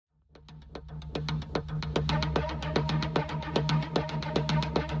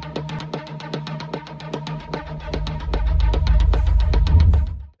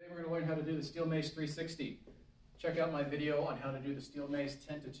Mace 360. Check out my video on how to do the Steel Mace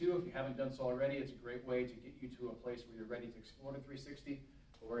 10 to 2. If you haven't done so already, it's a great way to get you to a place where you're ready to explore the 360.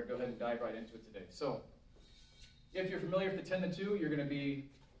 But we're going to go ahead and dive right into it today. So, if you're familiar with the 10 to 2, you're going to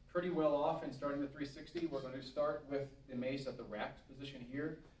be pretty well off in starting the 360. We're going to start with the mace at the racked position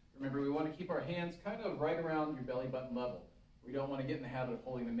here. Remember, we want to keep our hands kind of right around your belly button level. We don't want to get in the habit of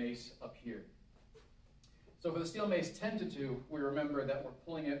holding the mace up here. So for the Steel Mace 10 to 2, we remember that we're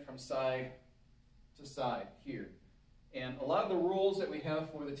pulling it from side to side here. And a lot of the rules that we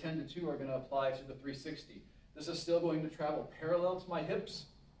have for the 10 to 2 are going to apply to the 360. This is still going to travel parallel to my hips,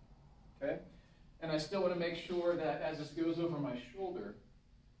 okay? And I still want to make sure that as this goes over my shoulder,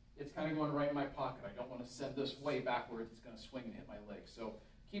 it's kind of going right in my pocket. I don't want to send this way backwards. It's going to swing and hit my leg. So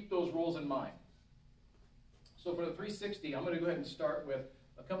keep those rules in mind. So for the 360, I'm going to go ahead and start with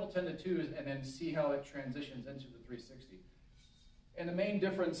a couple 10 to 2s and then see how it transitions into the 360. And the main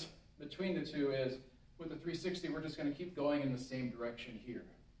difference between the two is with the 360, we're just going to keep going in the same direction here.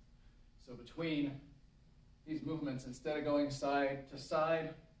 So between these movements, instead of going side to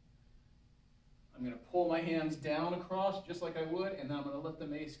side, I'm going to pull my hands down across just like I would, and then I'm going to let the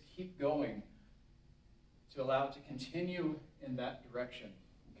mace keep going to allow it to continue in that direction.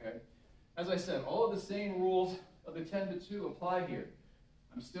 Okay? As I said, all of the same rules of the 10 to 2 apply here.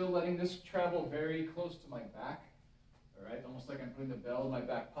 I'm still letting this travel very close to my back. All right, almost like I'm putting the bell in my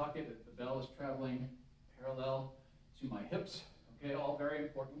back pocket. The bell is traveling parallel to my hips. Okay, all very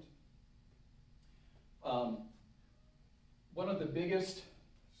important. One of the biggest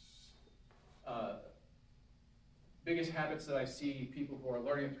habits that I see people who are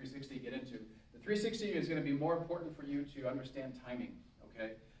learning a 360 get into. The 360 is going to be more important for you to understand timing.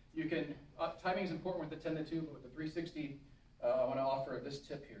 Okay, you can timing is important with the 10 to 2, but with the 360, I want to offer this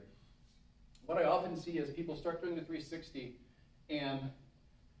tip here. What I often see is people start doing the 360, and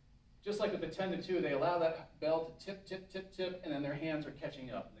just like with the 10 to 2, they allow that bell to tip, tip, tip, tip, and then their hands are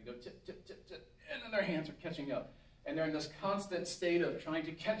catching up. And they go tip, tip, tip, tip, and then their hands are catching up. And they're in this constant state of trying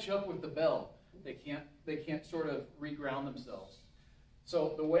to catch up with the bell. They can't sort of reground themselves.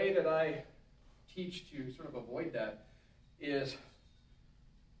 So the way that I teach to sort of avoid that is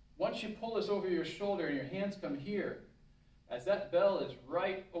once you pull this over your shoulder and your hands come here, as that bell is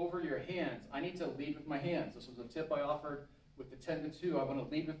right over your hands, I need to lead with my hands. This was a tip I offered with the 10 to 2. I want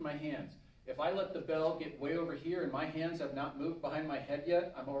to lead with my hands. If I let the bell get way over here and my hands have not moved behind my head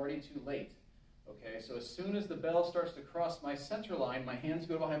yet, I'm already too late. Okay, so as soon as the bell starts to cross my center line, my hands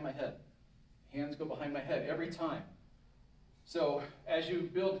go behind my head. Hands go behind my head every time. So as you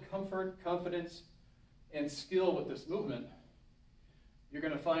build comfort, confidence, and skill with this movement, you're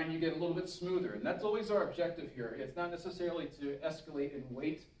going to find you get a little bit smoother. And that's always our objective here. It's not necessarily to escalate in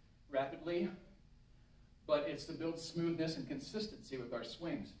weight rapidly, but it's to build smoothness and consistency with our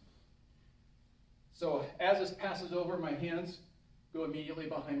swings. So as this passes over, my hands go immediately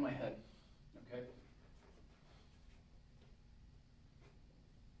behind my head. Okay?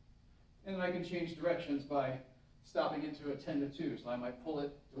 And then I can change directions by stopping into a 10 to 2. So I might pull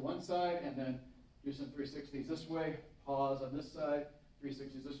it to one side and then do some 360s this way, pause on this side,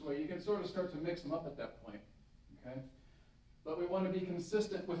 360s this way. You can sort of start to mix them up at that point. Okay? But we want to be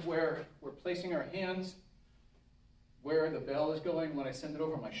consistent with where we're placing our hands, where the bell is going when I send it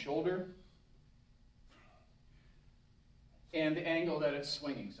over my shoulder, and the angle that it's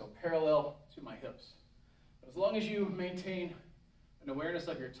swinging, so parallel to my hips. But as long as you maintain an awareness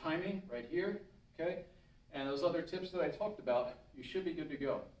of your timing right here, okay, and those other tips that I talked about, you should be good to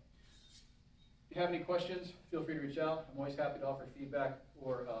go. If you have any questions, feel free to reach out. I'm always happy to offer feedback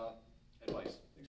or